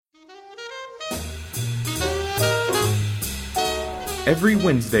Every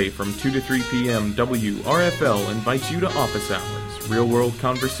Wednesday from 2 to 3 p.m., WRFL invites you to Office Hours, real-world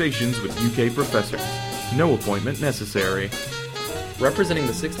conversations with UK professors. No appointment necessary. Representing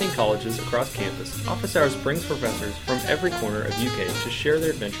the 16 colleges across campus, Office Hours brings professors from every corner of UK to share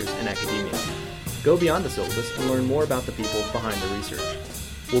their adventures in academia. Go beyond the syllabus and learn more about the people behind the research.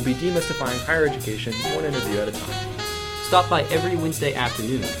 We'll be demystifying higher education one interview at a time. Stop by every Wednesday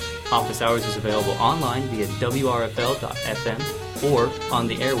afternoon. Office Hours is available online via WRFL.FM or on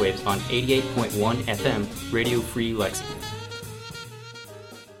the airwaves on 88.1 FM, Radio Free Lexington.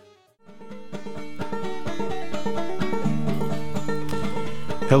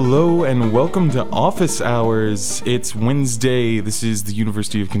 Hello and welcome to Office Hours. It's Wednesday. This is the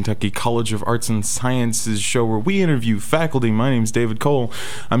University of Kentucky College of Arts and Sciences show where we interview faculty. My name's David Cole.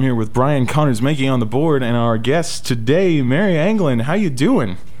 I'm here with Brian Connors-Mackey on the board and our guest today, Mary Anglin. How you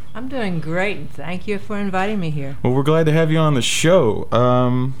doing? I'm doing great, and thank you for inviting me here. Well, we're glad to have you on the show.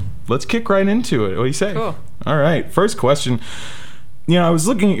 Let's kick right into it. What do you say? Cool. All right, first question. You know, I was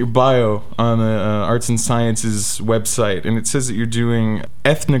looking at your bio on the Arts and Sciences website, and it says that you're doing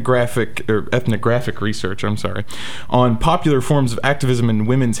ethnographic research, on popular forms of activism in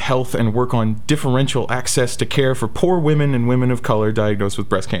women's health and work on differential access to care for poor women and women of color diagnosed with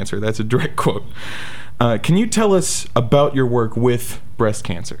breast cancer. That's a direct quote. Can you tell us about your work with breast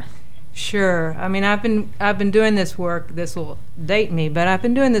cancer? Sure. I mean, I've been doing this work. This will date me, but I've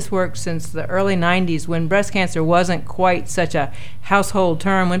been doing this work since the early '90s, when breast cancer wasn't quite such a household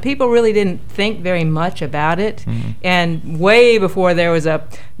term, when people really didn't think very much about it, and way before there was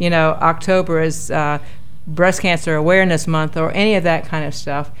October as Breast Cancer Awareness Month or any of that kind of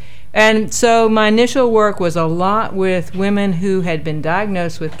stuff. And so my initial work was a lot with women who had been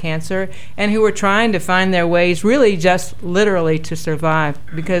diagnosed with cancer and who were trying to find their ways, really just literally, to survive.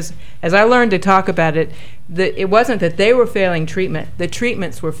 Because as I learned to talk about it, it wasn't that they were failing treatment. The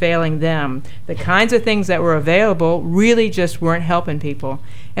treatments were failing them. The kinds of things that were available really just weren't helping people.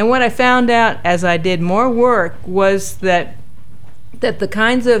 And what I found out as I did more work was that the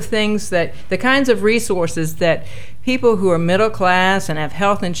kinds of resources that people who are middle class and have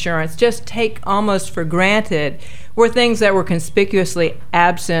health insurance just take almost for granted were things that were conspicuously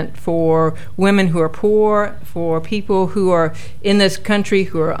absent for women who are poor, for people who are in this country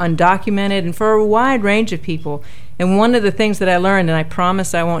who are undocumented, and for a wide range of people. And one of the things that I learned, and I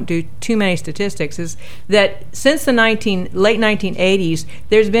promise I won't do too many statistics, is that since the late 1980s,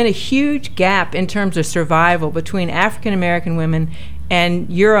 there's been a huge gap in terms of survival between African American women and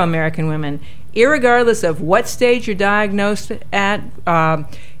Euro-American women. Irregardless of what stage you're diagnosed at,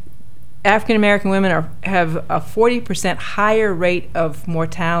 African American women have a 40% higher rate of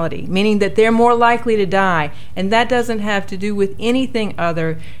mortality, meaning that they're more likely to die. And that doesn't have to do with anything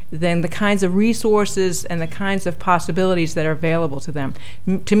other than the kinds of resources and the kinds of possibilities that are available to them.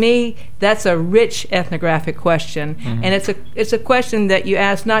 To me, that's a rich ethnographic question, and it's a question that you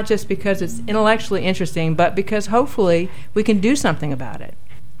ask not just because it's intellectually interesting, but because hopefully we can do something about it.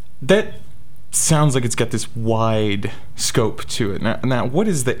 That sounds like it's got this wide scope to it. Now, what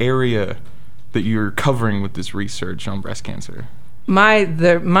is the area that you're covering with this research on breast cancer? My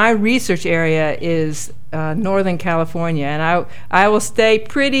research area is Northern California, and I will stay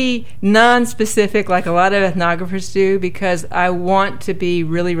pretty non-specific like a lot of ethnographers do, because I want to be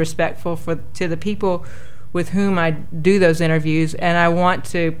really respectful to the people with whom I do those interviews, and I want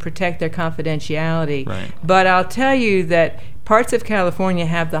to protect their confidentiality. Right. But I'll tell you that parts of California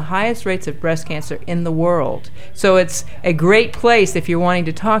have the highest rates of breast cancer in the world. So it's a great place if you're wanting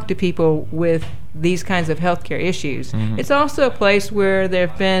to talk to people with these kinds of healthcare issues. It's also a place where there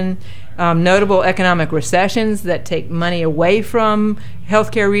have been notable economic recessions that take money away from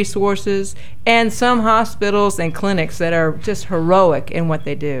healthcare resources, and some hospitals and clinics that are just heroic in what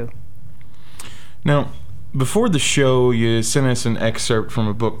they do. Now, before the show, you sent us an excerpt from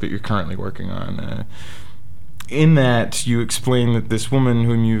a book that you're currently working on. In that, you explain that this woman,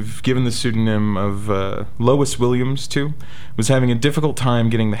 whom you've given the pseudonym of Lois Williams to, was having a difficult time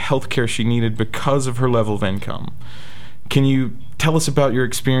getting the health care she needed because of her level of income. Can you tell us about your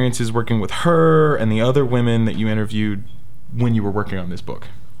experiences working with her and the other women that you interviewed when you were working on this book?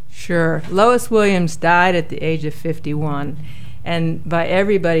 Sure. Lois Williams died at the age of 51. And by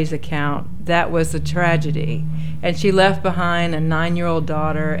everybody's account, that was a tragedy. And she left behind a 9-year-old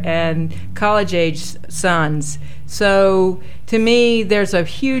daughter and college-age sons. So to me, there's a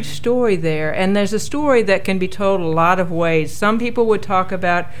huge story there. And there's a story that can be told a lot of ways. Some people would talk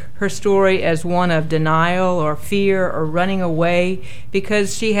about her story as one of denial or fear or running away,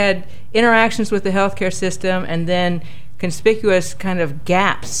 because she had interactions with the healthcare system and then conspicuous kind of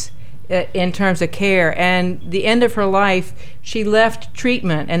gaps in terms of care. And the end of her life, she left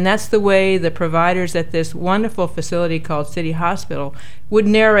treatment, and that's the way the providers at this wonderful facility called City Hospital would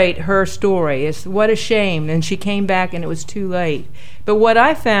narrate her story. It's what a shame, and she came back and it was too late. But what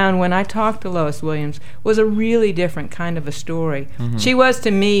I found when I talked to Lois Williams was a really different kind of a story. Mm-hmm. She was,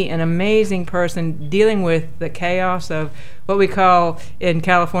 to me, an amazing person dealing with the chaos of what we call in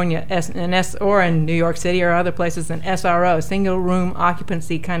California or in New York City or other places an SRO, single room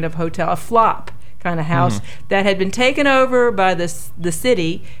occupancy kind of hotel, a flop kind of house that had been taken over by the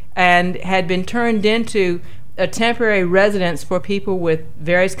city and had been turned into a temporary residence for people with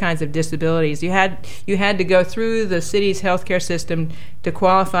various kinds of disabilities. You had to go through the city's healthcare system to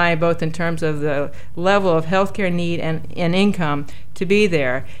qualify, both in terms of the level of healthcare need and income, to be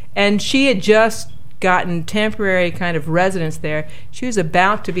there. And she had just gotten temporary kind of residence there. She was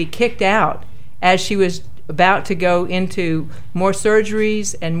about to be kicked out as she was about to go into more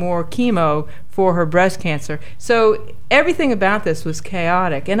surgeries and more chemo for her breast cancer. So everything about this was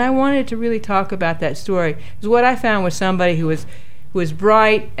chaotic, and I wanted to really talk about that story. Because what I found was somebody who was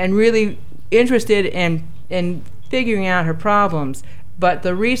bright and really interested in figuring out her problems, but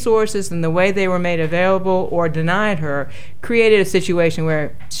the resources and the way they were made available or denied her created a situation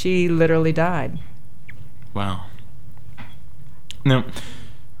where she literally died. Wow. Now,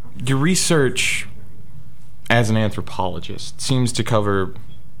 your research as an anthropologist seems to cover,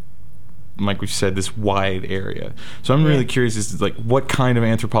 like we've said, this wide area. So I'm really curious as to, like, what kind of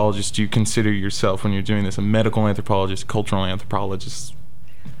anthropologist do you consider yourself when you're doing this? A medical anthropologist, cultural anthropologist?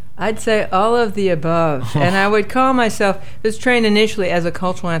 I'd say all of the above. And I would call myself, I was trained initially as a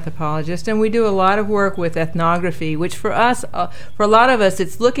cultural anthropologist, and we do a lot of work with ethnography, which for us, for a lot of us,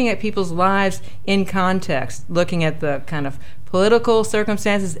 it's looking at people's lives in context, looking at the kind of political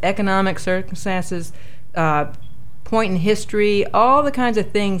circumstances, economic circumstances, point in history, all the kinds of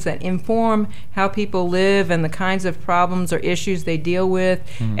things that inform how people live and the kinds of problems or issues they deal with,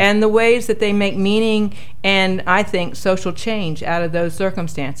 and the ways that they make meaning and, I think, social change out of those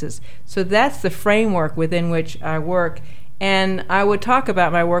circumstances. So that's the framework within which I work. And I would talk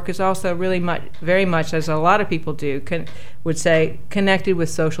about my work as also really very much, as a lot of people do, would say, connected with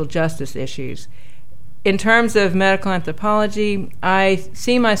social justice issues. In terms of medical anthropology, I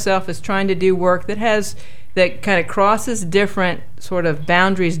see myself as trying to do work that kind of crosses different sort of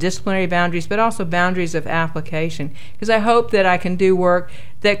boundaries, disciplinary boundaries, but also boundaries of application. Because I hope that I can do work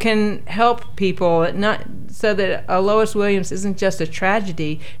that can help people, not so that Lois Williams isn't just a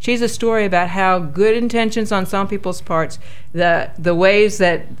tragedy. She's a story about how good intentions on some people's parts, the ways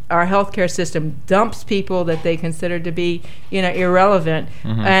that our healthcare system dumps people that they consider to be, irrelevant,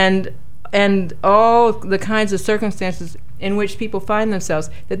 and all the kinds of circumstances in which people find themselves,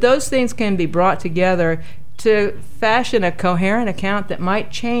 that those things can be brought together to fashion a coherent account that might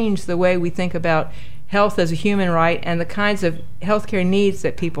change the way we think about health as a human right and the kinds of healthcare needs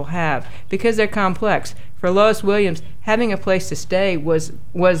that people have, because they're complex. For Lois Williams, having a place to stay was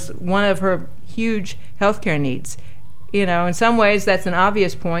one of her huge healthcare needs. In some ways that's an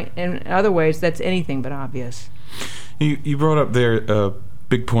obvious point, in other ways that's anything but obvious. You brought up there a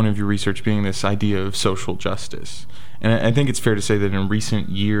big point of your research being this idea of social justice. And I think it's fair to say that in recent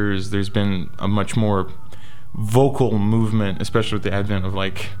years there's been a much more vocal movement, especially with the advent of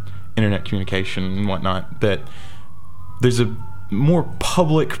internet communication and whatnot, that there's a more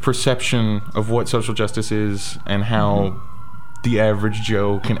public perception of what social justice is and how the average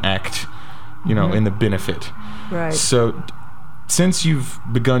Joe can act, in the benefit. Right. So since you've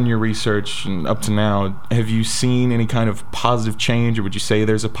begun your research and up to now, have you seen any kind of positive change, or would you say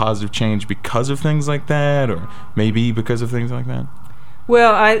there's a positive change because of things like that, or maybe because of things like that?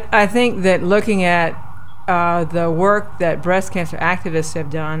 Well, I think that looking at the work that breast cancer activists have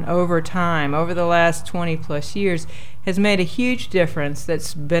done over time, over the last 20 plus years, has made a huge difference.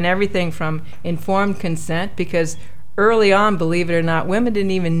 That's been everything from informed consent, because early on, believe it or not, women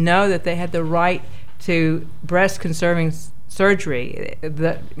didn't even know that they had the right to breast conserving surgery.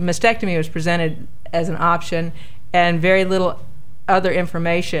 The mastectomy was presented as an option, and very little other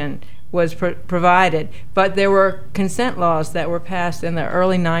information was provided. But there were consent laws that were passed in the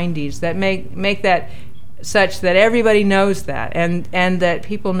early 90s that make that such that everybody knows that, and that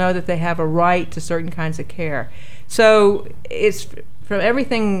people know that they have a right to certain kinds of care. So it's from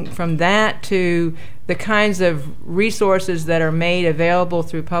everything from that to the kinds of resources that are made available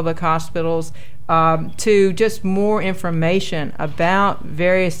through public hospitals, to just more information about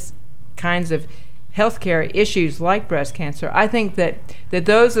various kinds of healthcare issues like breast cancer. I think that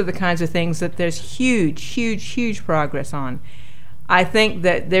those are the kinds of things that there's huge progress on. I think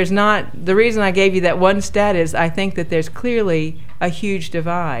that there's not, the reason I gave you that one stat is I think that there's clearly a huge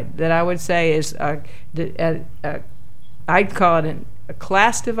divide that I would say is, I'd call it a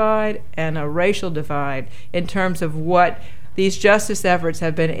class divide and a racial divide in terms of what these justice efforts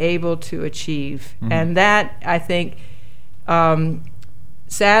have been able to achieve. Mm-hmm. And that, I think,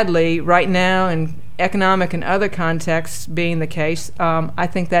 sadly, right now in economic and other contexts being the case, I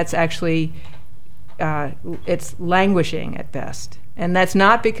think that's actually, it's languishing at best. And that's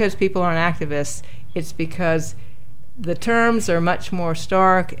not because people aren't activists, it's because the terms are much more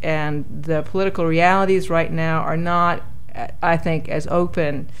stark and the political realities right now are not, I think, as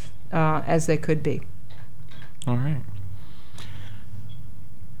open as they could be. All right.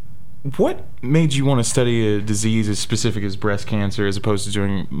 What made you want to study a disease as specific as breast cancer as opposed to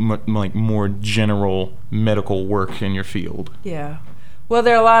doing more general medical work in your field? Yeah. Well,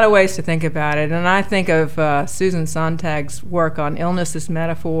 there are a lot of ways to think about it, and I think of Susan Sontag's work on illness as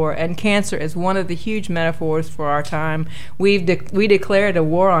metaphor and cancer as one of the huge metaphors for our time. We declared a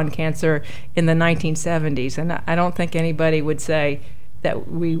war on cancer in the 1970s, and I don't think anybody would say that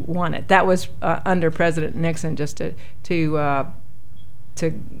we won it. That was under President Nixon, just to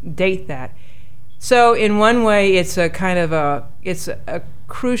date that. So in one way, it's a kind of a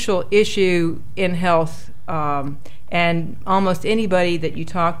crucial issue in health. And almost anybody that you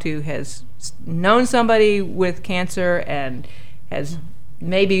talk to has known somebody with cancer and has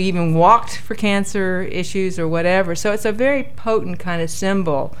maybe even walked for cancer issues or whatever. So it's a very potent kind of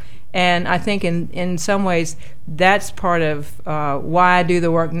symbol. And I think in some ways that's part of why I do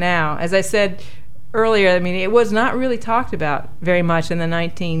the work now. As I said earlier, I mean, it was not really talked about very much in the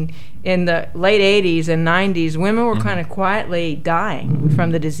late 80s and 90s. Women were kind of quietly dying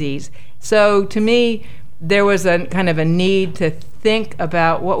from the disease. So to me, there was a kind of a need to think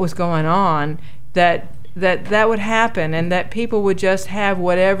about what was going on, that would happen, and that people would just have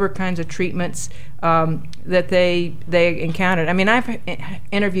whatever kinds of treatments that they encountered. I mean, I've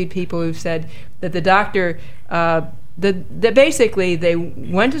interviewed people who've said that the doctor, that basically they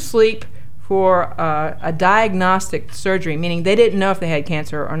went to sleep for a diagnostic surgery, meaning they didn't know if they had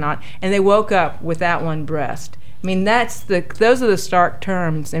cancer or not, and they woke up without one breast. I mean, those are the stark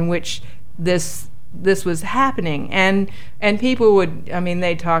terms in which this was happening, and people would, I mean,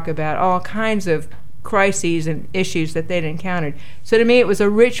 they'd talk about all kinds of crises and issues that they'd encountered. So to me, it was a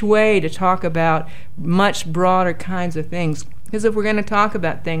rich way to talk about much broader kinds of things. Because if we're going to talk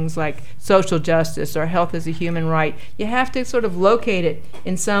about things like social justice or health as a human right, you have to sort of locate it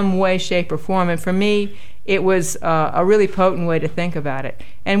in some way, shape, or form. And for me, it was a really potent way to think about it.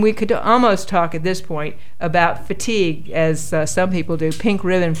 And we could almost talk at this point about fatigue, as some people do, pink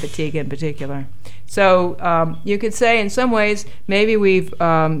ribbon fatigue in particular. So you could say in some ways maybe we've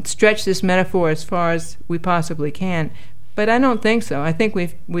stretched this metaphor as far as we possibly can, but I don't think so. I think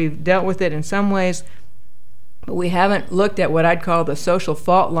we've dealt with it in some ways, but we haven't looked at what I'd call the social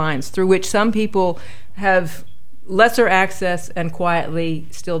fault lines through which some people have lesser access and quietly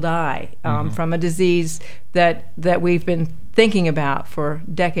still die from a disease that we've been thinking about for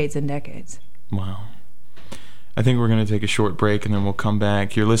decades and decades. Wow. I think we're going to take a short break and then we'll come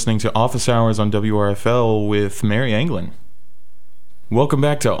back. You're listening to Office Hours on WRFL with Mary Anglin. Welcome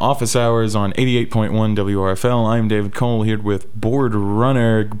back to Office Hours on 88.1 WRFL. I'm David Cole here with board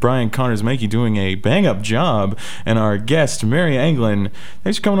runner Brian Connors-Makey doing a bang-up job, and our guest, Mary Anglin.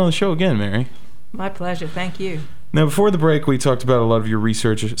 Thanks for coming on the show again, Mary. My pleasure. Thank you. Now, before the break, we talked about a lot of your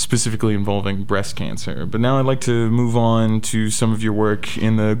research specifically involving breast cancer, but now I'd like to move on to some of your work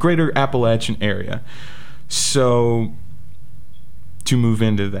in the greater Appalachian area. So, to move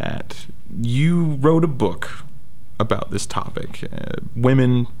into that, you wrote a book about this topic,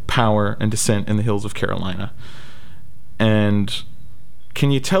 Women, Power, and Dissent in the Hills of Carolina. And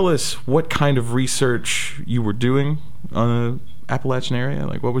can you tell us what kind of research you were doing on the Appalachian area?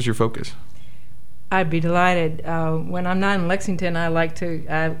 Like, what was your focus? I'd be delighted. When I'm not in Lexington,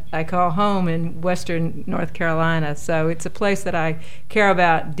 I call home in western North Carolina. So it's a place that I care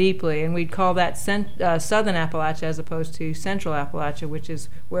about deeply, and we'd call that southern Appalachia as opposed to central Appalachia, which is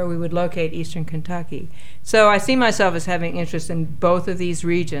where we would locate eastern Kentucky. So I see myself as having interest in both of these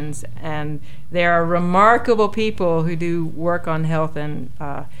regions, and there are remarkable people who do work on health in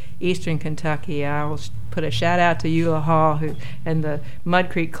eastern Kentucky. I will put a shout out to Eula Hall, and the Mud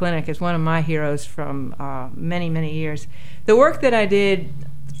Creek Clinic is one of my heroes from many, many years. The work that I did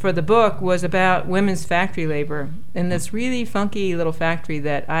for the book was about women's factory labor in this really funky little factory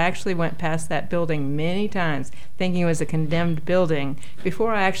that I actually went past that building many times thinking it was a condemned building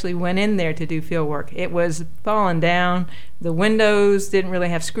before I actually went in there to do field work. It was fallen down. The windows didn't really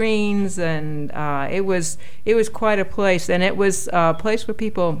have screens, and it was quite a place. And it was a place where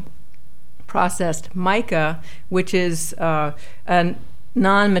people processed mica, which is a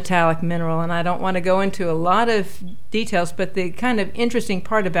non-metallic mineral, and I don't want to go into a lot of details, but the kind of interesting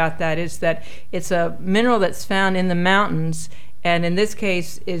part about that is that it's a mineral that's found in the mountains, and in this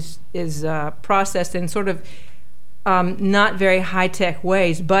case is processed in sort of not very high-tech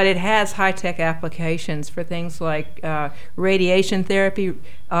ways, but it has high-tech applications for things like radiation therapy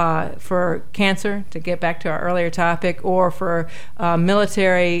for cancer, to get back to our earlier topic, or for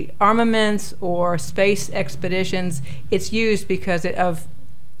military armaments or space expeditions. It's used because of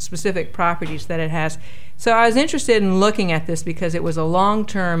specific properties that it has. So I was interested in looking at this because it was a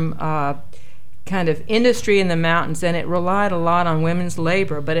long-term kind of industry in the mountains, and it relied a lot on women's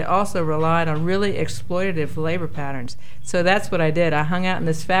labor, but it also relied on really exploitative labor patterns. So that's what I did. I hung out in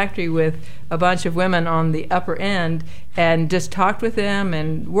this factory with a bunch of women on the upper end and just talked with them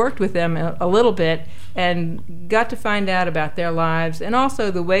and worked with them a little bit and got to find out about their lives and also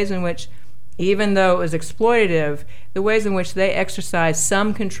the ways in which, even though it was exploitative, the ways in which they exercised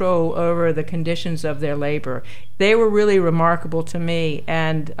some control over the conditions of their labor. They were really remarkable to me,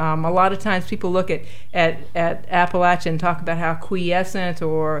 and a lot of times people look at Appalachia and talk about how quiescent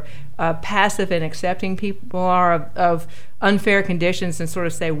or passive and accepting people are of unfair conditions and sort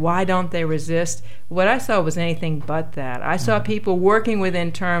of say, why don't they resist? What I saw was anything but that. I saw people working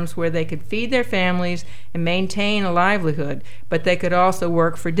within terms where they could feed their families and maintain a livelihood, but they could also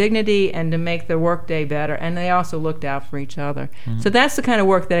work for dignity and to make their workday better, and they also looked out for each other. So that's the kind of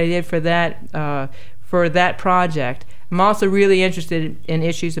work that I did for that project. I'm also really interested in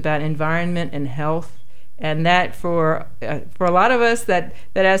issues about environment and health, and that for a lot of us that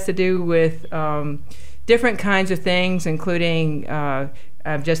has to do with different kinds of things, including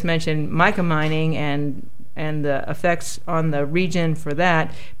I've just mentioned mica mining and the effects on the region for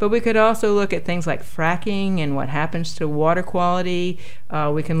that. But we could also look at things like fracking and what happens to water quality.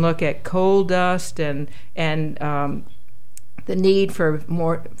 We can look at coal dust and the need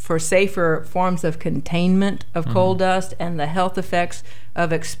for safer forms of containment of coal dust and the health effects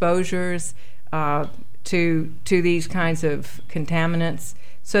of exposures to these kinds of contaminants.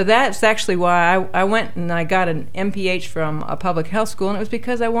 So that's actually why I went and I got an MPH from a public health school, and it was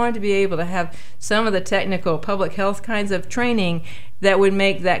because I wanted to be able to have some of the technical public health kinds of training that would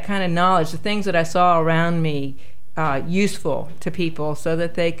make that kind of knowledge, the things that I saw around me, useful to people so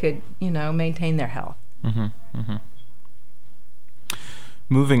that they could, maintain their health.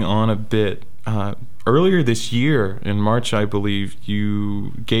 Moving on a bit, earlier this year, in March, I believe,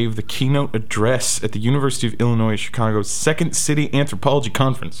 you gave the keynote address at the University of Illinois Chicago's Second City Anthropology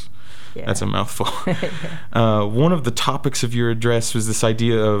Conference. Yeah. That's a mouthful. One of the topics of your address was this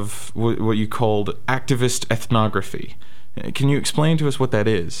idea of what you called activist ethnography. Can you explain to us what that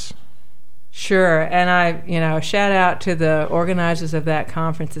is? Sure, and I, shout out to the organizers of that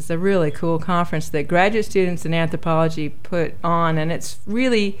conference. It's a really cool conference that graduate students in anthropology put on, and it's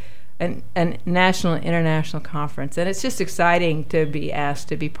really a national and international conference, and it's just exciting to be asked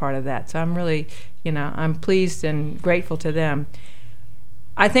to be part of that. So I'm really, I'm pleased and grateful to them.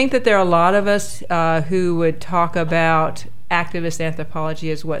 I think that there are a lot of us who would talk about activist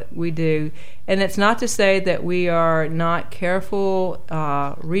anthropology as what we do, and it's not to say that we are not careful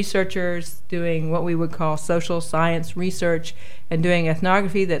researchers doing what we would call social science research and doing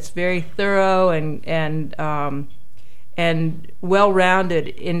ethnography that's very thorough and well-rounded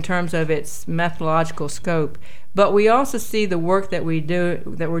in terms of its methodological scope. But we also see the work that we're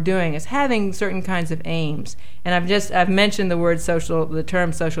doing as having certain kinds of aims. And I've mentioned the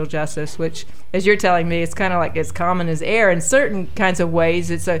term social justice, which, as you're telling me, it's kind of like as common as air in certain kinds of ways.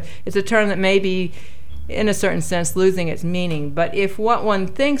 It's a term that may be, in a certain sense, losing its meaning. But if what one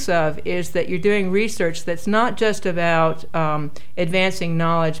thinks of is that you're doing research that's not just about advancing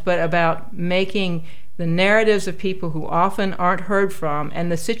knowledge, but about making the narratives of people who often aren't heard from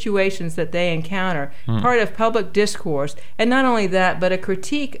and the situations that they encounter part of public discourse, and not only that, but a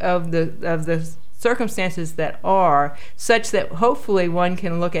critique of the circumstances that are such that hopefully one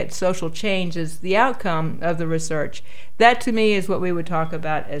can look at social change as the outcome of the research. That to me is what we would talk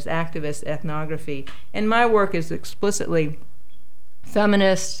about as activist ethnography, and my work is explicitly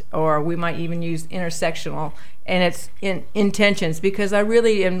feminist, or we might even use intersectional, and its intentions, because I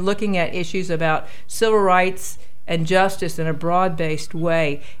really am looking at issues about civil rights and justice in a broad-based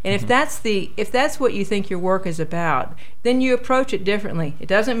way. And if that's what you think your work is about, then you approach it differently. It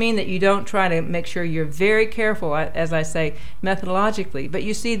doesn't mean that you don't try to make sure you're very careful, as I say, methodologically, but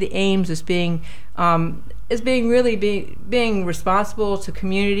you see the aims as being being responsible to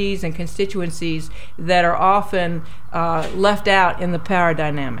communities and constituencies that are often left out in the power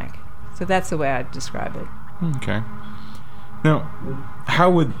dynamic. So that's the way I describe it. Okay. Now,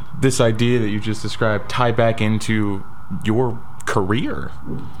 how would this idea that you just described tie back into your career?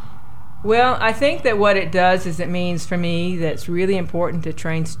 Well, I think that what it does is it means for me that it's really important to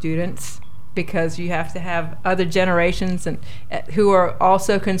train students, because you have to have other generations and who are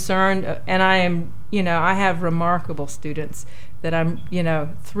also concerned. And I have remarkable students that I'm,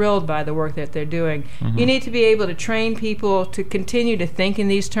 thrilled by the work that they're doing. Mm-hmm. You need to be able to train people to continue to think in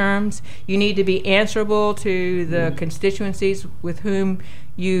these terms. You need to be answerable to the constituencies with whom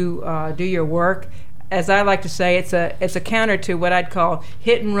you do your work. As I like to say, it's a counter to what I'd call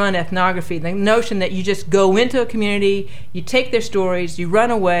hit-and-run ethnography, the notion that you just go into a community, you take their stories, you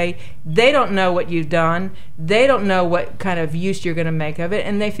run away, they don't know what you've done, they don't know what kind of use you're going to make of it,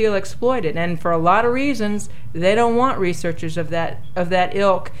 and they feel exploited. And for a lot of reasons, they don't want researchers of that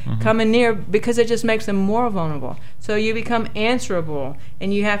ilk coming near, because it just makes them more vulnerable. So you become answerable,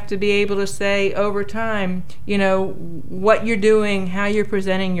 and you have to be able to say over time, what you're doing, how you're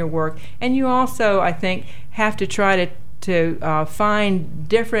presenting your work, and you also, I think, have to try to find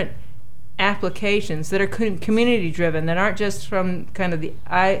different applications that are community driven, that aren't just from kind of the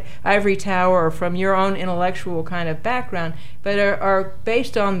ivory tower or from your own intellectual kind of background, but are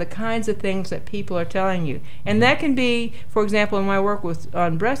based on the kinds of things that people are telling you. And that can be, for example, in my work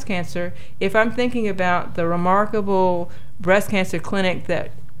on breast cancer, if I'm thinking about the remarkable breast cancer clinic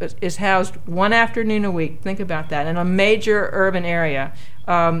that is housed one afternoon a week, think about that, in a major urban area,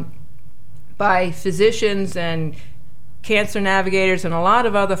 by physicians and cancer navigators and a lot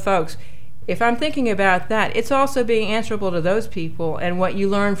of other folks. If I'm thinking about that, it's also being answerable to those people and what you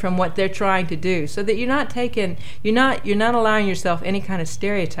learn from what they're trying to do, so that you're not allowing yourself any kind of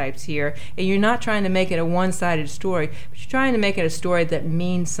stereotypes here, and you're not trying to make it a one-sided story, but you're trying to make it a story that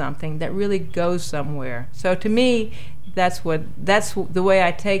means something, that really goes somewhere. So to me, that's the way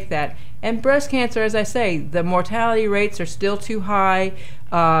I take that. And breast cancer, as I say, the mortality rates are still too high.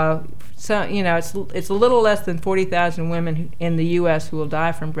 So it's a little less than 40,000 women in the U.S. who will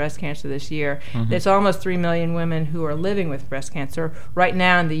die from breast cancer this year. Mm-hmm. There's almost 3 million women who are living with breast cancer right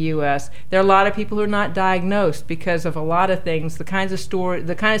now in the U.S. There are a lot of people who are not diagnosed because of a lot of things, the kind of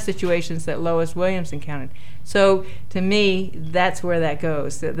situations that Lois Williams encountered. So to me, that's where that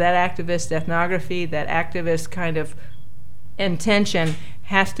goes. That activist ethnography, that activist kind of intention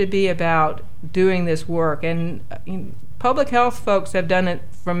has to be about doing this work. And public health folks have done it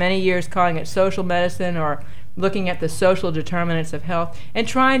for many years, calling it social medicine, or looking at the social determinants of health and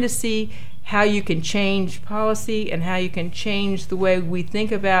trying to see how you can change policy and how you can change the way we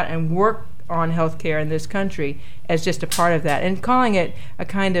think about and work on healthcare in this country as just a part of that, and calling it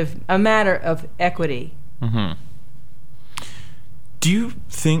a matter of equity. Mm-hmm. Do you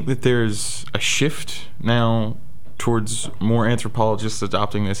think that there's a shift now towards more anthropologists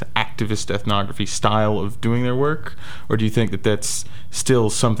adopting this activist ethnography style of doing their work? Or do you think that that's still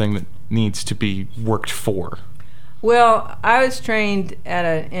something that needs to be worked for? Well, I was trained at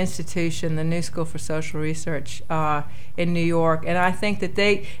an institution, the New School for Social Research in New York, and I think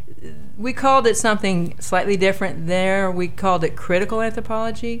that we called it something slightly different there. We called it critical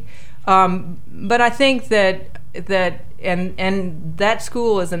anthropology. But I think that that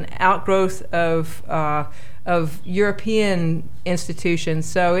school is an outgrowth of European institutions,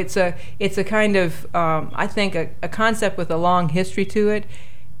 so it's a kind of I think a concept with a long history to it.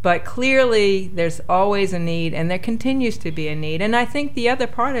 But clearly, there's always a need, and there continues to be a need. And I think the other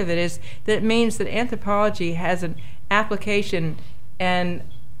part of it is that it means that anthropology has an application and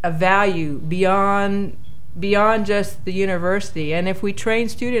a value beyond just the university. And if we train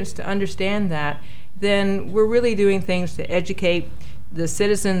students to understand that, then we're really doing things to educate the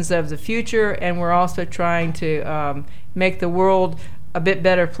citizens of the future, and we're also trying to make the world a bit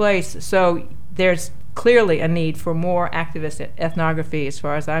better place. So there's clearly a need for more activist ethnography as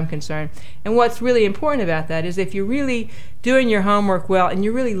far as I'm concerned. And what's really important about that is if you're really doing your homework well and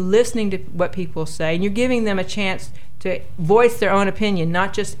you're really listening to what people say and you're giving them a chance to voice their own opinion,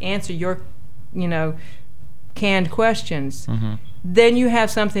 not just answer your, canned questions, then you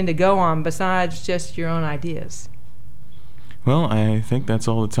have something to go on besides just your own ideas. Well, I think that's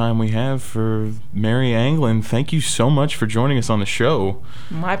all the time we have for Mary Anglin. Thank you so much for joining us on the show.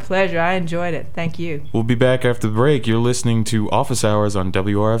 My pleasure. I enjoyed it. Thank you. We'll be back after the break. You're listening to Office Hours on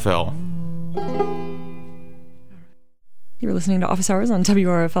WRFL. You're listening to Office Hours on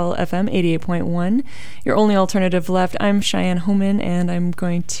WRFL FM 88.1. Your only alternative left. I'm Cheyenne Homan, and I'm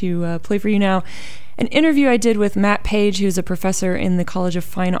going to play for you now an interview I did with Matt Page, who's a professor in the College of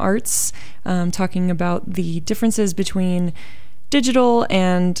Fine Arts, talking about the differences between digital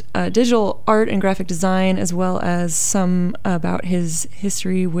art and graphic design, as well as some about his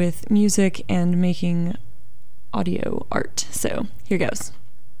history with music and making audio art. So here goes.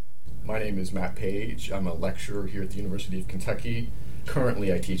 My name is Matt Page. I'm a lecturer here at the University of Kentucky.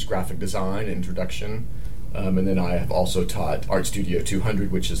 Currently I teach graphic design introduction, and then I have also taught Art Studio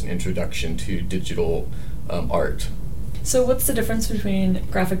 200, which is an introduction to digital art. So what's the difference between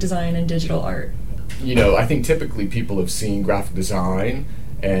graphic design and digital art? I think typically people have seen graphic design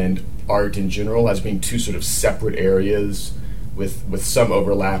and art in general as being two sort of separate areas with some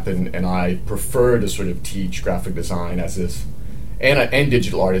overlap, and I prefer to sort of teach graphic design as if, and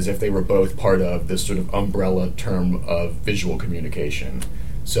digital art as if they were both part of this sort of umbrella term of visual communication.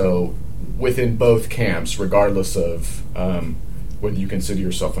 So within both camps, regardless of whether you consider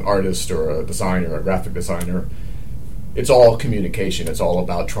yourself an artist or a designer or a graphic designer, it's all communication. It's all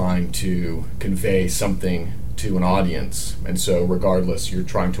about trying to convey something to an audience. And so regardless, you're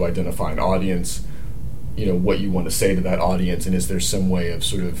trying to identify an audience, what you want to say to that audience, and is there some way of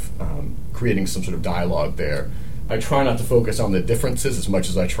sort of creating some sort of dialogue there. I try not to focus on the differences as much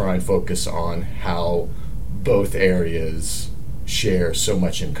as I try and focus on how both areas share so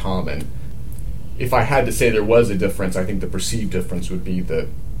much in common. If I had to say there was a difference, I think the perceived difference would be that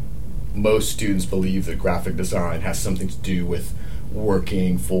most students believe that graphic design has something to do with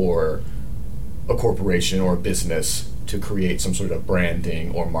working for a corporation or a business to create some sort of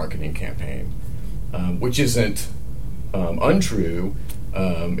branding or marketing campaign, which isn't untrue.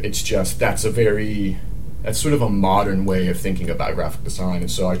 It's just that's sort of a modern way of thinking about graphic design.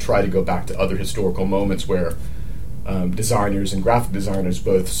 And so I try to go back to other historical moments where designers and graphic designers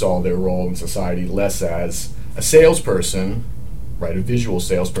both saw their role in society less as a salesperson, right, a visual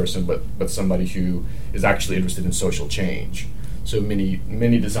salesperson, but somebody who is actually interested in social change. So many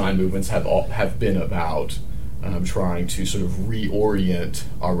design movements have been about trying to sort of reorient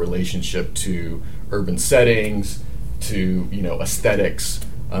our relationship to urban settings, to aesthetics,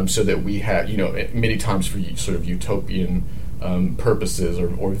 so that we have many times for sort of utopian purposes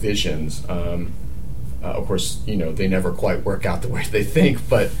or visions. Of course, they never quite work out the way they think,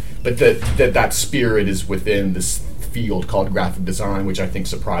 but that spirit is within this field called graphic design, which I think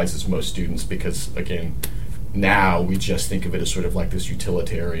surprises most students because, again, now we just think of it as sort of like this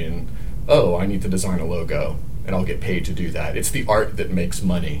utilitarian, I need to design a logo and I'll get paid to do that. It's the art that makes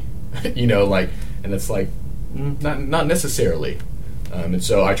money, and it's like, not necessarily. And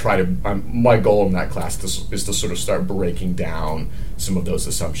so I try to, my goal in that class is to sort of start breaking down some of those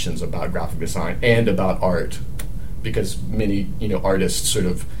assumptions about graphic design and about art, because many, artists sort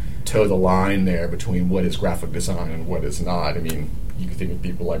of toe the line there between what is graphic design and what is not. I mean, you can think of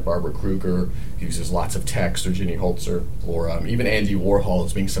people like Barbara Kruger, who uses lots of text, or Jenny Holzer, or even Andy Warhol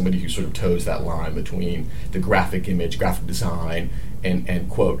as being somebody who sort of toes that line between the graphic image, graphic design, and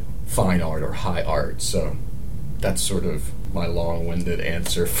quote, fine art or high art. So that's sort of my long-winded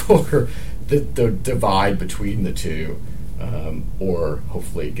answer for the divide between the two, or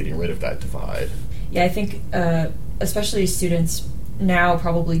hopefully getting rid of that divide. Yeah, I think especially students now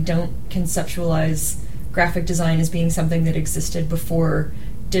probably don't conceptualize graphic design as being something that existed before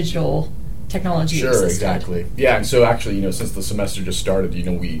digital technology existed. Sure, exactly. Yeah, and so actually, since the semester just started,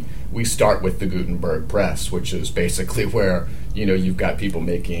 we start with the Gutenberg press, which is basically where, you've got people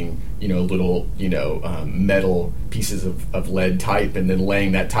making, little, metal pieces of lead type and then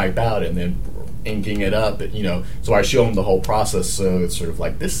laying that type out and then inking it up, so I show them the whole process. So it's sort of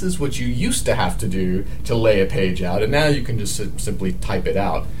like, this is what you used to have to do to lay a page out, and now you can just simply type it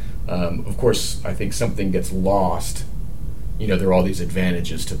out. Of course, I think something gets lost. There are all these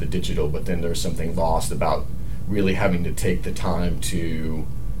advantages to the digital, but then there's something lost about really having to take the time to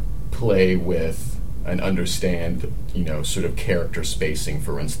play with and understand, sort of character spacing,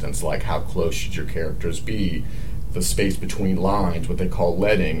 for instance, like how close should your characters be, the space between lines, what they call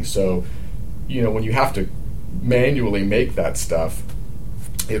leading. So, when you have to manually make that stuff,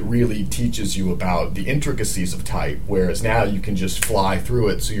 it really teaches you about the intricacies of type, whereas now you can just fly through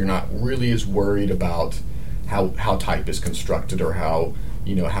it, so you're not really as worried about how type is constructed, or how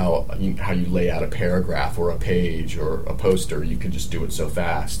you lay out a paragraph or a page or a poster. You can just do it so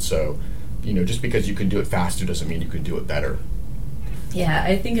fast. So, just because you can do it faster doesn't mean you can do it better. Yeah,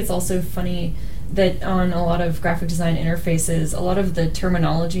 I think it's also funny that on a lot of graphic design interfaces, a lot of the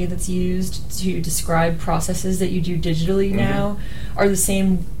terminology that's used to describe processes that you do digitally now are the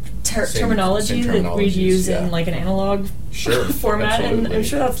same terminology that we'd use in like an analog format, absolutely. and I'm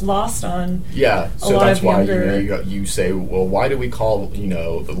sure that's lost on so lot that's of why younger... you say, well, why do we call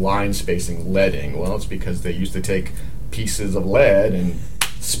the line spacing leading? Well, it's because they used to take pieces of lead and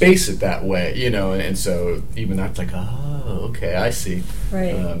space it that way, and so even that's like, oh, okay, I see.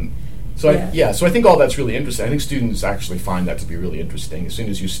 Right. So I think all that's really interesting. I think students actually find that to be really interesting. As soon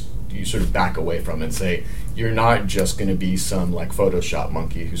as you sort of back away from it and say, you're not just going to be some like Photoshop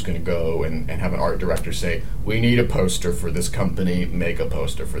monkey who's going to go and have an art director say, we need a poster for this company, make a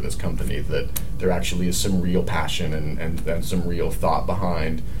poster for this company, that there actually is some real passion and some real thought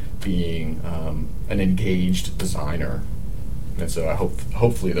behind being an engaged designer. And so I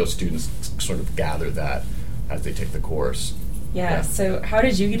hopefully those students sort of gather that as they take the course. Yeah. So how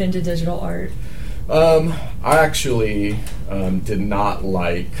did you get into digital art? I actually did not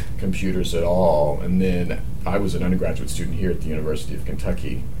like computers at all, and then I was an undergraduate student here at the University of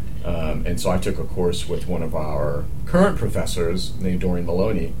Kentucky, and so I took a course with one of our current professors named Doreen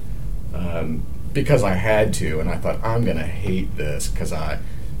Maloney, because I had to, and I thought, I'm going to hate this, because I'd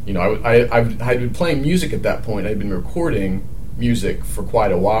been playing music at that point. I'd been recording music for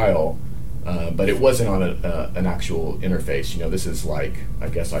quite a while, but it wasn't on an actual interface. This is like, I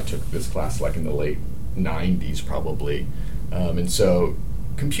guess I took this class like in the late 90s probably. And so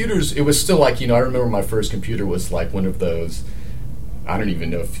computers, it was still like, I remember my first computer was like one of those, I don't even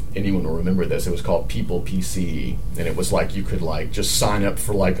know if anyone will remember this, it was called People PC, and it was like you could like just sign up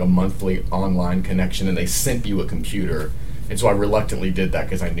for like a monthly online connection and they sent you a computer. And so I reluctantly did that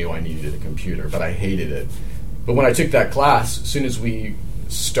because I knew I needed a computer, but I hated it. But when I took that class, as soon as we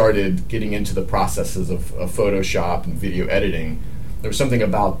started getting into the processes of Photoshop and video editing, there was something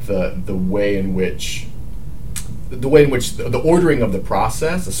about the way in which the ordering of the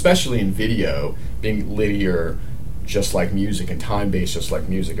process, especially in video, being linear just like music and time-based just like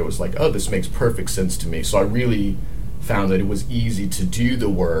music, it was like, oh, this makes perfect sense to me. So I really found that it was easy to do the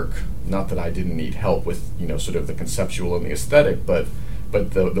work, not that I didn't need help with sort of the conceptual and the aesthetic, but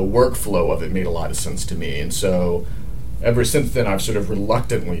the workflow of it made a lot of sense to me. And so ever since then, I've sort of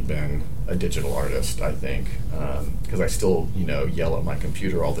reluctantly been a digital artist, I think, because I still, yell at my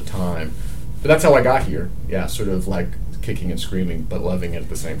computer all the time. But that's how I got here. Yeah, sort of like kicking and screaming, but loving it at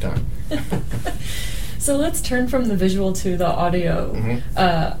the same time. So let's turn from the visual to the audio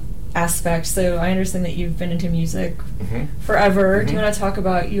aspect. So I understand that you've been into music forever. Mm-hmm. Do you want to talk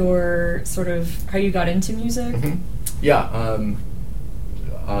about your sort of how you got into music? Yeah,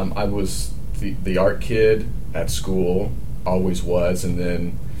 I was the art kid at school, always was, and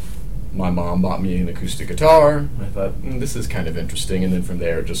then my mom bought me an acoustic guitar. I thought, this is kind of interesting, and then from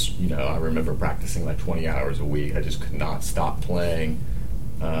there, just, I remember practicing like 20 hours a week. I just could not stop playing.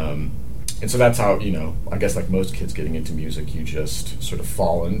 And so that's how, I guess like most kids getting into music, you just sort of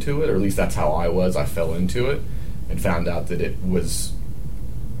fall into it, or at least that's how I was. I fell into it and found out that it was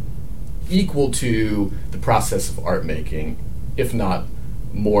equal to the process of art making, if not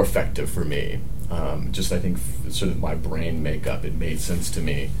more effective for me. Just I think sort of my brain makeup, it made sense to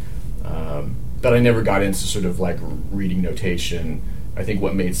me. But I never got into sort of like reading notation. I think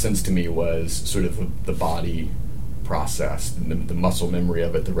what made sense to me was sort of the body process, the muscle memory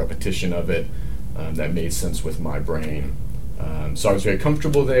of it, the repetition of it, that made sense with my brain. So I was very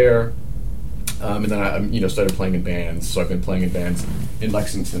comfortable there. And then I started playing in bands. So I've been playing in bands in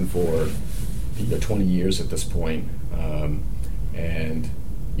Lexington for 20 years at this point. And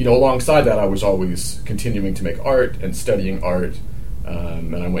alongside that, I was always continuing to make art and studying art.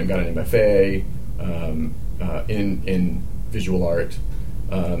 And I went and got an MFA in visual art.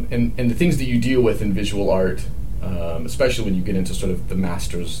 And the things that you deal with in visual art, especially when you get into sort of the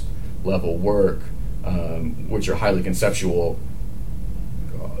master's level work, which are highly conceptual,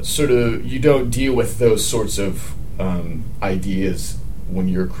 sort of you don't deal with those sorts of ideas when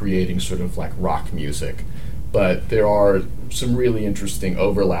you're creating sort of like rock music. But there are some really interesting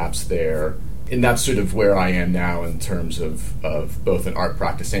overlaps there. And that's sort of where I am now in terms of both an art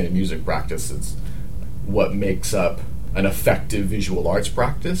practice and a music practice. It's what makes up an effective visual arts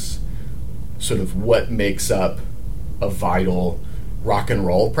practice, sort of what makes up a vital rock and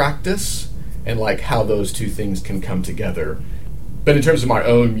roll practice, and like how those two things can come together. But in terms of my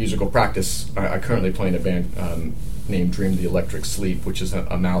own musical practice, I currently play in a band named Dream the Electric Sleep, which is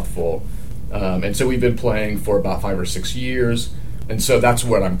a mouthful. And so we've been playing for about 5 or 6 years. And so that's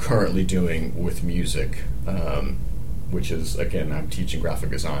what I'm currently doing with music, which is, again, I'm teaching graphic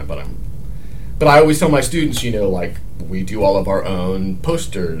design, but I always tell my students, like we do all of our own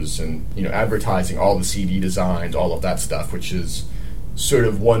posters and, advertising, all the CD designs, all of that stuff, which is, sort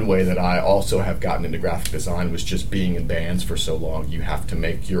of one way that I also have gotten into graphic design was just being in bands for so long. You have to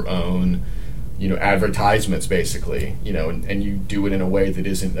make your own, advertisements basically, and you do it in a way that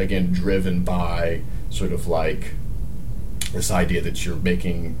isn't, again, driven by sort of like this idea that you're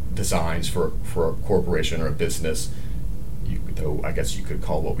making designs for a corporation or a business. Though I guess you could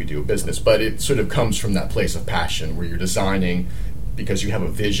call what we do a business, but it sort of comes from that place of passion where you're designing because you have a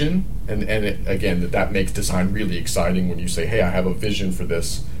vision, and again, that makes design really exciting when you say, hey, I have a vision for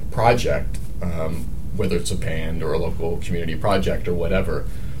this project, whether it's a band or a local community project or whatever.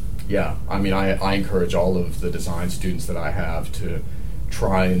 Yeah, I mean, I encourage all of the design students that I have to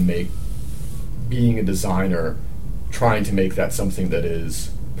try and make being a designer, trying to make that something that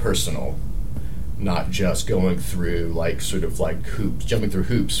is personal, not just going through jumping through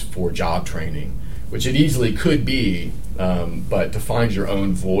hoops for job training, which it easily could be, but to find your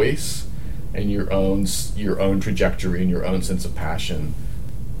own voice and your own trajectory and your own sense of passion.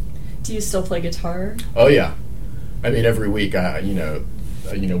 Do you still play guitar? Oh yeah, I mean every week.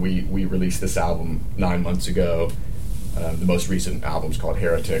 We released this album 9 months ago. The most recent album's called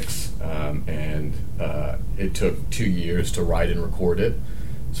Heretics, and it took 2 years to write and record it.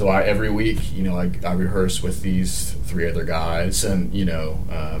 So every week, I rehearse with these 3 other guys, and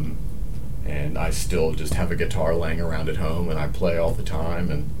and I still just have a guitar laying around at home, and I play all the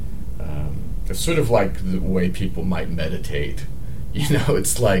time, and it's sort of like the way people might meditate.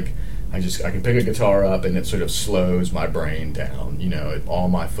 It's like I can pick a guitar up, and it sort of slows my brain down. All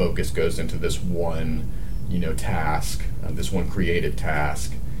my focus goes into this one, task, this one creative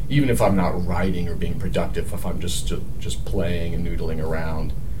task. Even if I'm not writing or being productive, if I'm just playing and noodling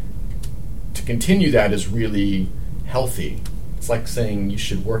around, to continue that is really healthy. It's like saying you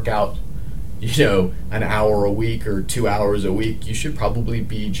should work out, an hour a week or 2 hours a week. You should probably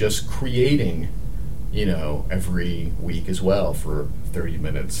be just creating, every week as well for 30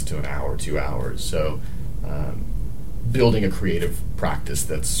 minutes to an hour, 2 hours. So building a creative practice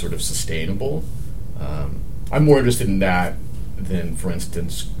that's sort of sustainable. I'm more interested in that than, for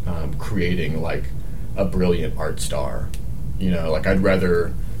instance, creating like a brilliant art star. I'd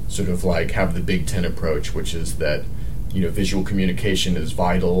rather sort of like have the Big Ten approach, which is that, visual communication is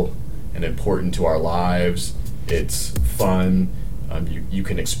vital and important to our lives. It's fun. You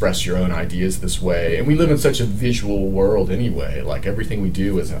can express your own ideas this way. And we live in such a visual world anyway. Like everything we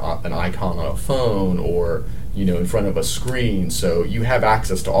do is an icon on a phone or, in front of a screen. So you have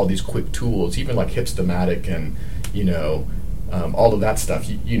access to all these quick tools, even like Hipstamatic and, all of that stuff.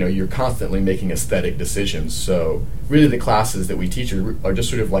 You're constantly making aesthetic decisions. So really the classes that we teach are just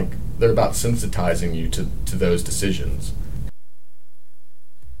sort of like, they're about sensitizing you to those decisions.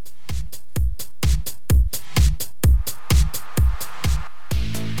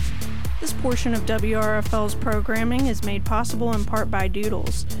 This portion of WRFL's programming is made possible in part by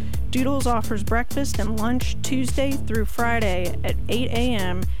Doodles. Doodles offers breakfast and lunch Tuesday through Friday at 8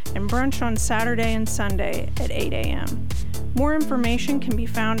 a.m. and brunch on Saturday and Sunday at 8 a.m. More information can be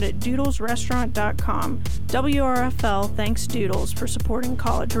found at doodlesrestaurant.com. WRFL thanks Doodles for supporting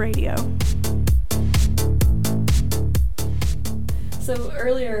college radio. So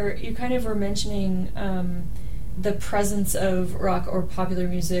earlier, you kind of were mentioning the presence of rock or popular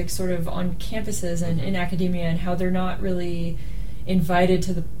music sort of on campuses and in academia, and how they're not really invited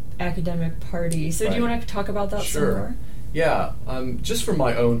to the academic party. So do you want to talk about that some more? Yeah, just from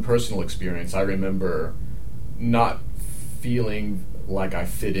my own personal experience, I remember not feeling like I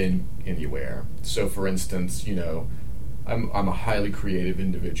fit in anywhere. So for instance, I'm a highly creative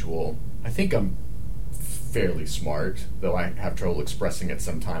individual. I think I'm fairly smart, though I have trouble expressing it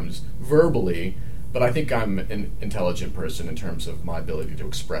sometimes verbally, but I think I'm an intelligent person in terms of my ability to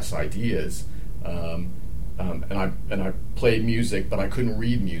express ideas. And I played music, but I couldn't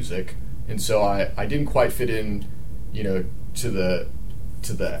read music, and so I didn't quite fit in, to the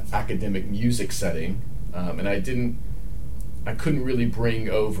academic music setting, and I couldn't really bring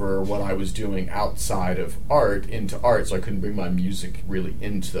over what I was doing outside of art into art, so I couldn't bring my music really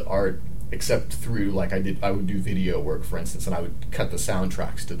into the art, except through I would do video work, for instance, and I would cut the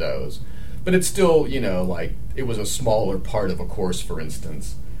soundtracks to those. But it's still, it was a smaller part of a course, for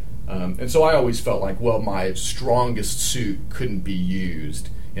instance. And so I always felt like, well, my strongest suit couldn't be used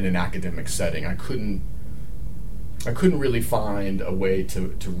in an academic setting. I couldn't really find a way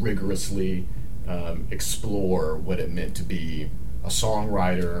to rigorously explore what it meant to be a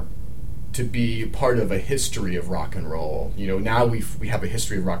songwriter, to be part of a history of rock and roll. Now we have a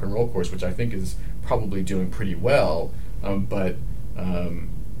history of rock and roll course, which I think is probably doing pretty well, but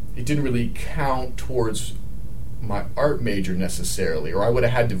it didn't really count towards my art major necessarily, or I would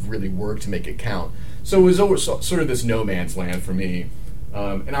have had to really work to make it count. So it was always sort of this no man's land for me.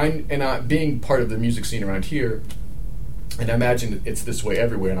 And I being part of the music scene around here, and I imagine it's this way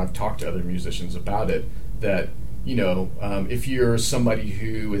everywhere, and I've talked to other musicians about it, that, if you're somebody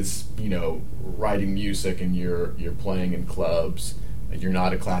who is, writing music and you're playing in clubs, and you're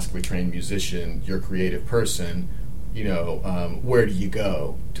not a classically trained musician, you're a creative person, where do you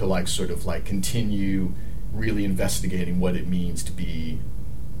go to continue really investigating what it means to be,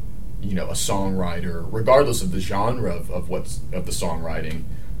 a songwriter, regardless of the genre of the songwriting,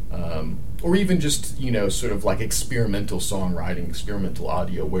 or even just, experimental songwriting, experimental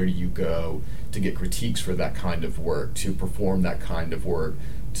audio. Where do you go to get critiques for that kind of work, to perform that kind of work,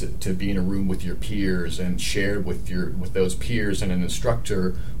 to be in a room with your peers and share with those peers and an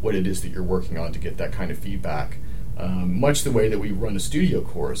instructor what it is that you're working on to get that kind of feedback. Much the way that we run a studio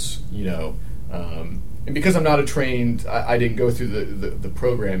course, and because I'm not a trained, I didn't go through the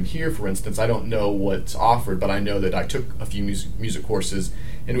program here, for instance, I don't know what's offered, but I know that I took a few music courses,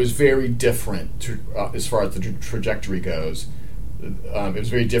 and it was very different as far as the trajectory goes. It was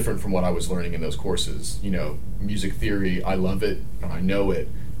very different from what I was learning in those courses. Music theory, I love it, and I know it,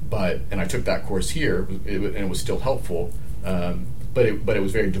 and I took that course here, and it was still helpful, but it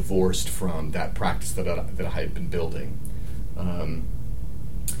was very divorced from that practice that I had been building. And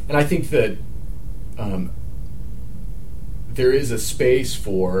I think that there is a space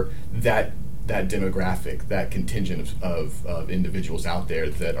for that demographic, that contingent of individuals out there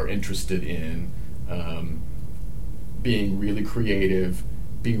that are interested in being really creative,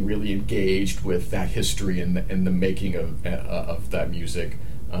 being really engaged with that history and the making of that music,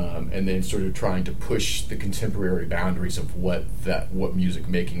 and then sort of trying to push the contemporary boundaries of what music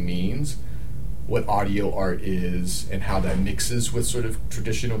making means, what audio art is, and how that mixes with sort of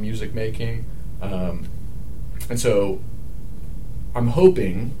traditional music making. And so I'm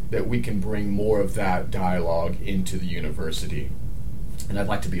hoping that we can bring more of that dialogue into the university. And I'd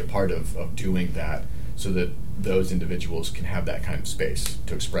like to be a part of doing that so that those individuals can have that kind of space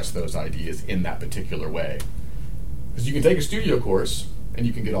to express those ideas in that particular way. Because you can take a studio course and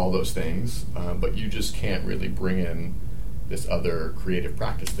you can get all those things, but you just can't really bring in this other creative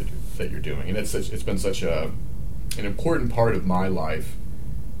practice that you're doing. And it's been such an important part of my life,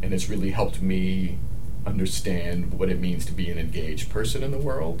 and it's really helped me understand what it means to be an engaged person in the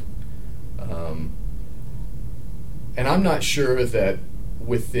world. And I'm not sure that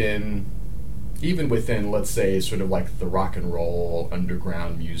even within, let's say, sort of like the rock and roll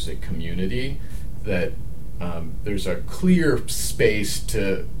underground music community, that there's a clear space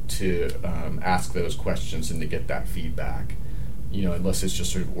to ask those questions and to get that feedback, unless it's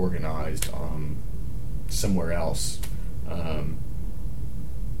just sort of organized somewhere else.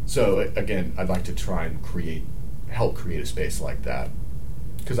 So again, I'd like to try and help create a space like that,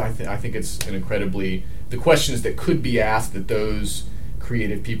 because I think it's the questions that could be asked, that those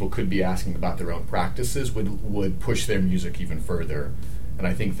creative people could be asking about their own practices, would push their music even further. And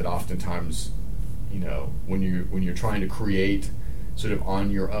I think that oftentimes, when you're trying to create sort of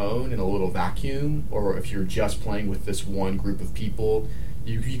on your own in a little vacuum, or if you're just playing with this one group of people,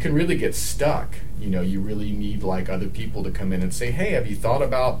 you can really get stuck. You really need other people to come in and say, hey, have you thought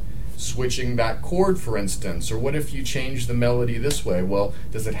about switching that chord, for instance? Or what if you change the melody this way? Well,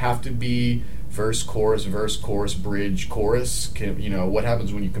 does it have to be verse, chorus, bridge, chorus? What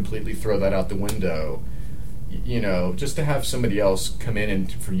happens when you completely throw that out the window? Just to have somebody else come in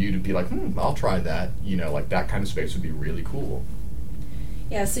and for you to be like, I'll try that. That kind of space would be really cool.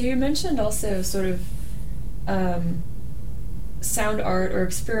 Yeah, so you mentioned also sort of sound art or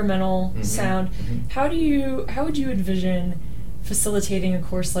experimental sound. How would you envision facilitating a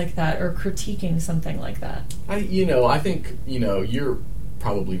course like that or critiquing something like that? I think you're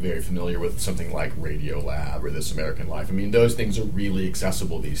probably very familiar with something like Radiolab or This American Life. I mean, those things are really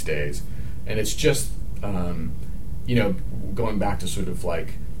accessible these days, and it's just going back to sort of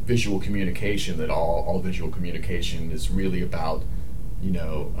like visual communication, that all visual communication is really about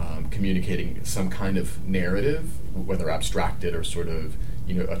communicating some kind of narrative, whether abstracted or sort of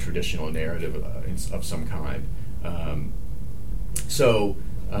a traditional narrative of some kind. So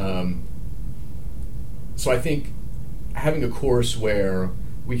I think having a course where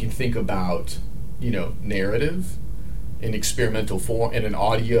we can think about narrative in experimental form, in an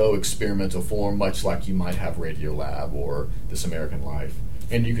audio experimental form, much like you might have Radiolab or This American Life,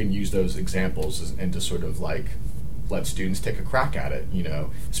 and you can use those examples and to sort of like let students take a crack at it,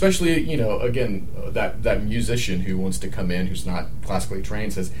 especially, again, that musician who wants to come in, who's not classically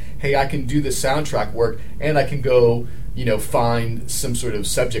trained, says, hey, I can do this soundtrack work, and I can go, find some sort of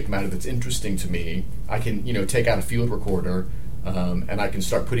subject matter that's interesting to me. I can, take out a field recorder, And I can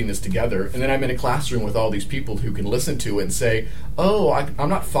start putting this together, and then I'm in a classroom with all these people who can listen to it and say, "Oh, I'm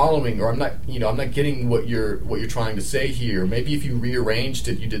not following, or I'm not getting what you're trying to say here. Maybe if you rearranged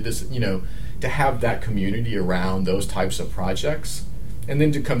it, you did this." To have that community around those types of projects, and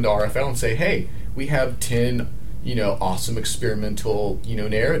then to come to RFL and say, "Hey, we have 10, awesome experimental,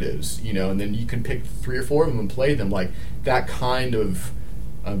 narratives, and then you can pick 3 or 4 of them and play them." Like that kind of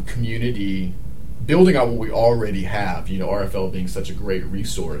community. Building on what we already have, RFL being such a great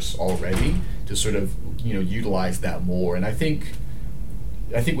resource already, to sort of, utilize that more. And I think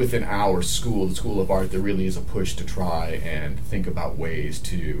within our school, the School of Art, there really is a push to try and think about ways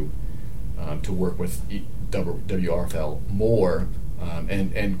to work with WRFL more,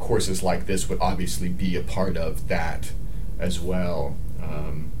 and courses like this would obviously be a part of that as well.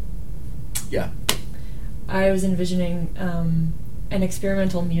 I was envisioning an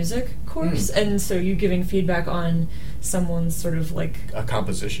experimental music course, and so you giving feedback on someone's sort of like a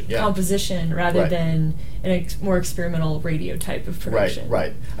composition rather than a more experimental radio type of production.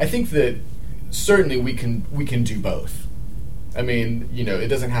 Right. I think that certainly we can do both. I mean, it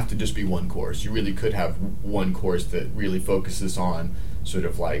doesn't have to just be one course. You really could have one course that really focuses on sort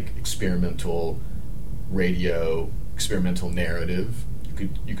of like experimental radio, experimental narrative.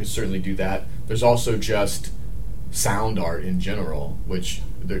 You could certainly do that. There's also just sound art in general, which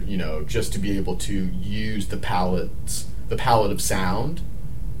just to be able to use the palette of sound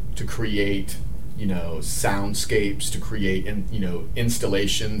to create soundscapes, to create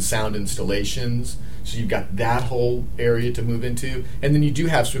sound installations. So you've got that whole area to move into, and then you do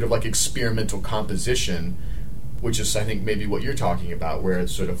have sort of like experimental composition, which is I think maybe what you're talking about, where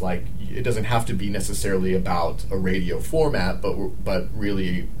it's sort of like it doesn't have to be necessarily about a radio format, but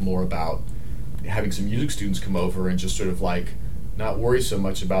really more about having some music students come over and just sort of like not worry so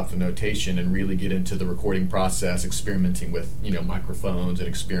much about the notation and really get into the recording process, experimenting with microphones and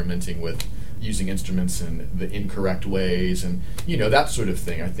experimenting with using instruments in the incorrect ways and that sort of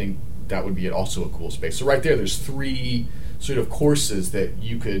thing. I think that would be also a cool space. So right there's 3 sort of courses that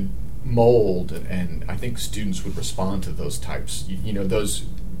you could mold, and I think students would respond to those types.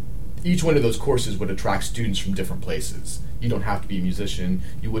 Each one of those courses would attract students from different places. You don't have to be a musician.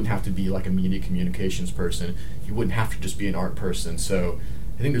 You wouldn't have to be like a media communications person. You wouldn't have to just be an art person. So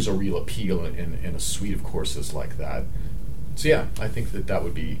I think there's a real appeal in a suite of courses like that. So yeah, I think that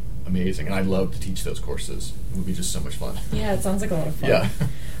would be amazing. And I'd love to teach those courses. It would be just so much fun. Yeah, it sounds like a lot of fun. Yeah.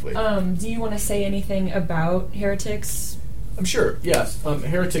 Do you want to say anything about Heretics? I'm sure, yes.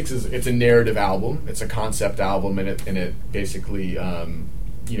 Heretics it's a narrative album. It's a concept album, and it basically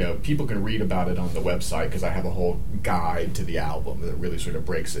people can read about it on the website because I have a whole guide to the album that really sort of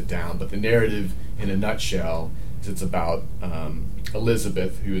breaks it down. But the narrative, in a nutshell, is it's about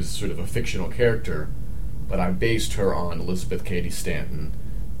Elizabeth, who is sort of a fictional character, but I based her on Elizabeth Cady Stanton,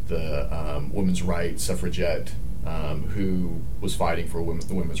 the women's rights suffragette who was fighting for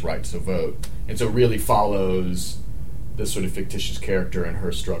the women's right to vote. And so it really follows this sort of fictitious character and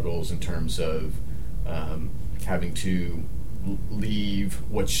her struggles in terms of having to leave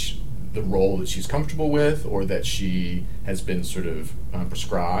the role that she's comfortable with or that she has been sort of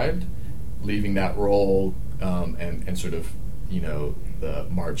prescribed, leaving that role and sort of the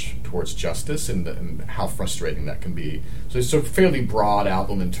march towards justice and how frustrating that can be. So it's a fairly broad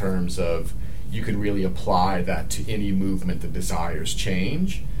album in terms of you can really apply that to any movement that desires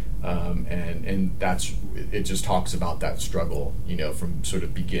change, and that's it. Just talks about that struggle, from sort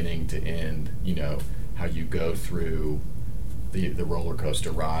of beginning to end. How you go through the roller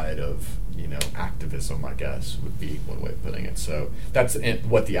coaster ride of activism, I guess would be one way of putting it. So that's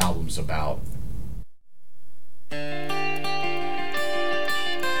what the album's about.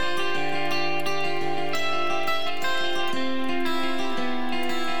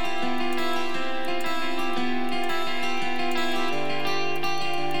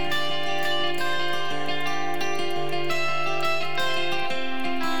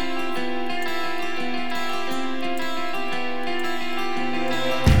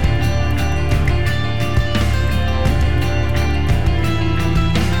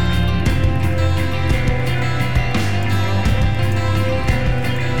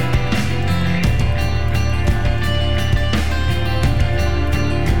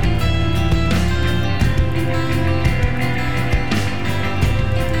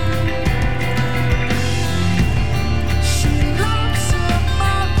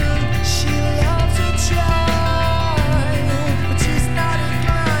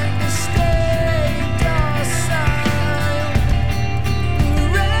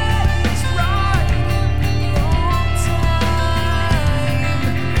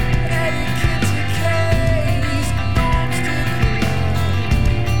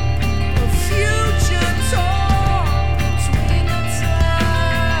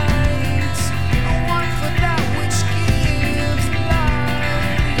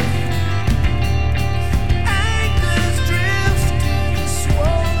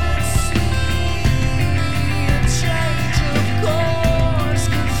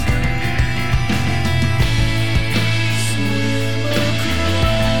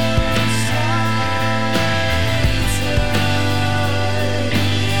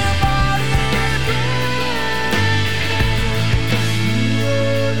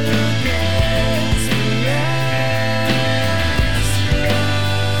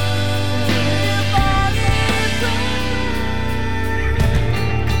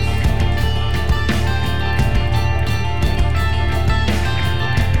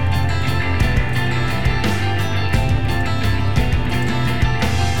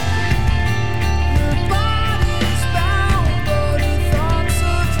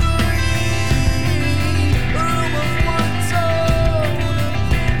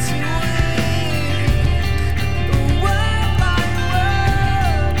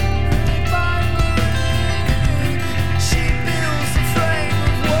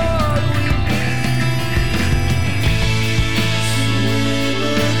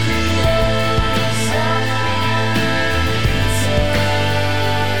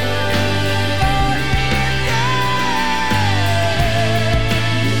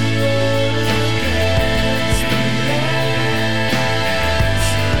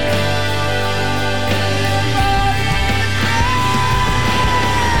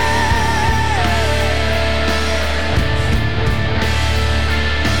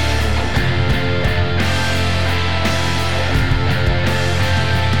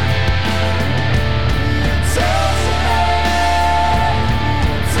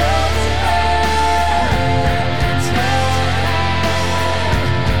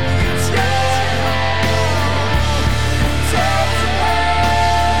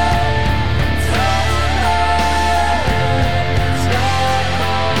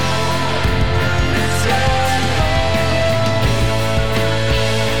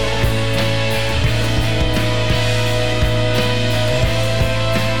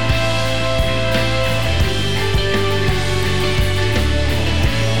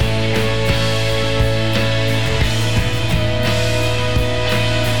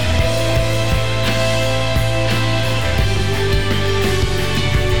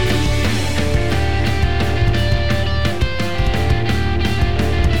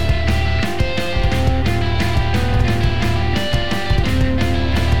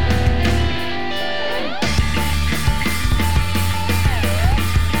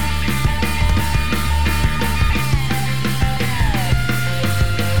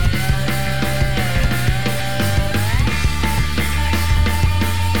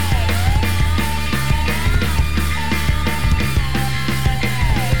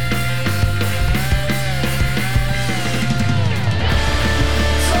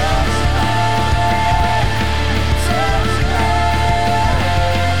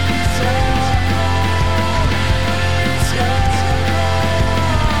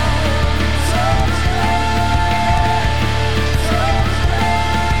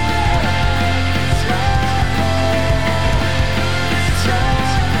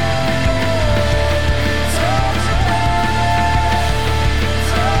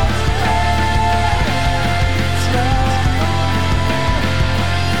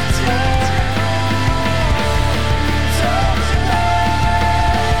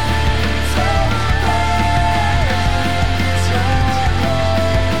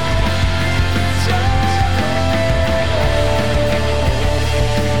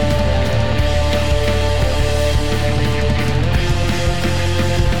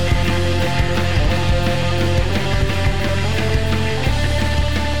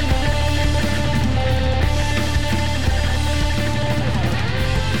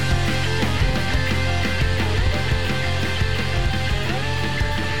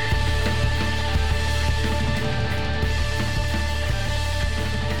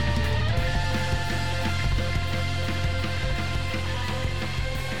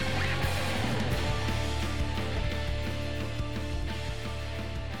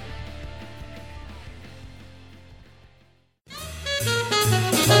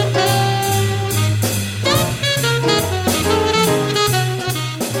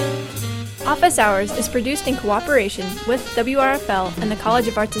 Office Hours is produced in cooperation with WRFL and the College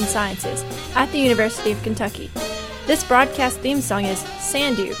of Arts and Sciences at the University of Kentucky. This broadcast theme song is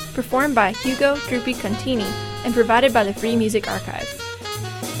Sandu, performed by Hugo Drupi Contini and provided by the Free Music Archive.